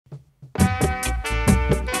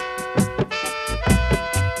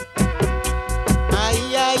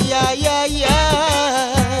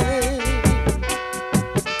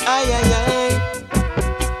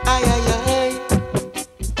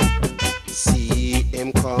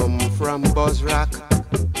Him come from Bozrak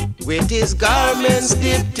with his garments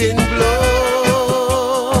dipped in blood.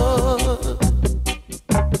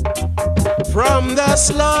 From the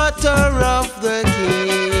slaughter of the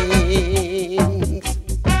kings,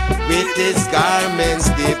 with his garments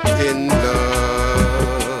dipped in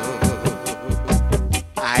blood.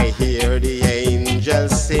 I hear the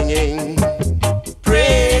angels singing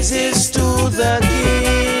praises to the King,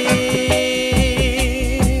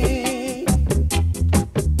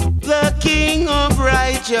 the King of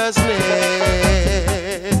righteousness.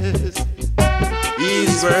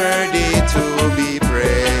 He's worthy to be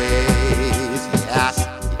praised. Yes.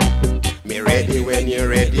 Me ready when you're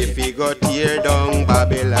ready. Figure tear down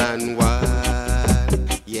Babylon wall.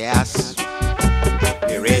 Yes.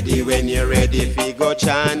 Me ready when you're ready. Figure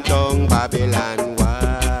chant down Babylon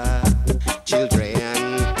wall.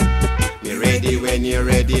 Children, me ready when you're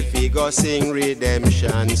ready. Figure sing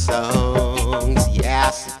redemption songs.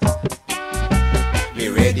 Yes. Me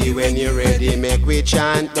ready when you're ready. Make we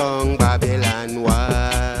chant down Babylon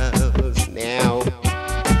walls. Now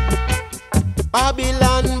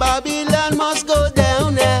Babylon, Babylon must go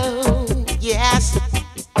down now. Yes,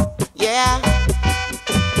 yeah.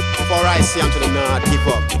 For I say unto the north, give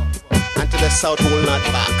up, and to the south will not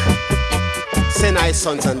back. Send I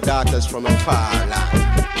sons and daughters from a far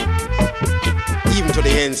land, even to the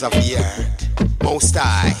ends of the earth. Most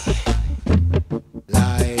High,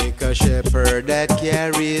 like a shepherd that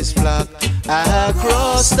carries flock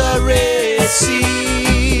across the Red Sea,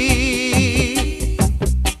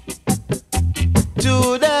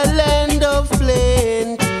 to the land of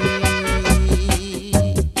plenty,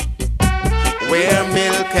 where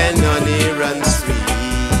milk and honey runs free.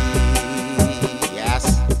 Yes,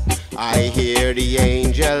 I hear the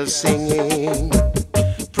angels singing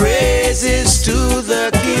praises to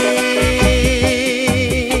the King.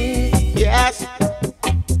 Yes,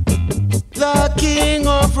 the King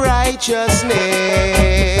of righteousness.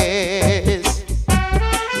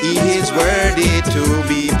 He is worthy to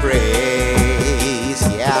be praised.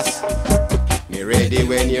 Yes, me ready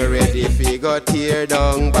when you're ready. Figure tear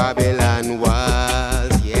down Babylon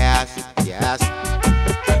walls. Yes, yes.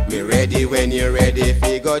 Me ready when you're ready.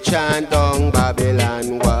 Figure chant down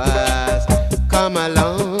Babylon walls. Come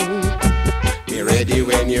along. Me ready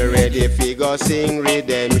when you're ready. Figure sing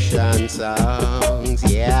redemption songs.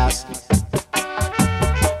 Yes.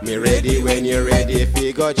 Me ready when you're ready.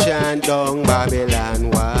 Figure chant down Babylon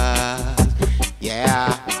walls.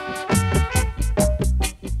 Yeah.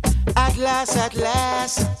 At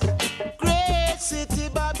last,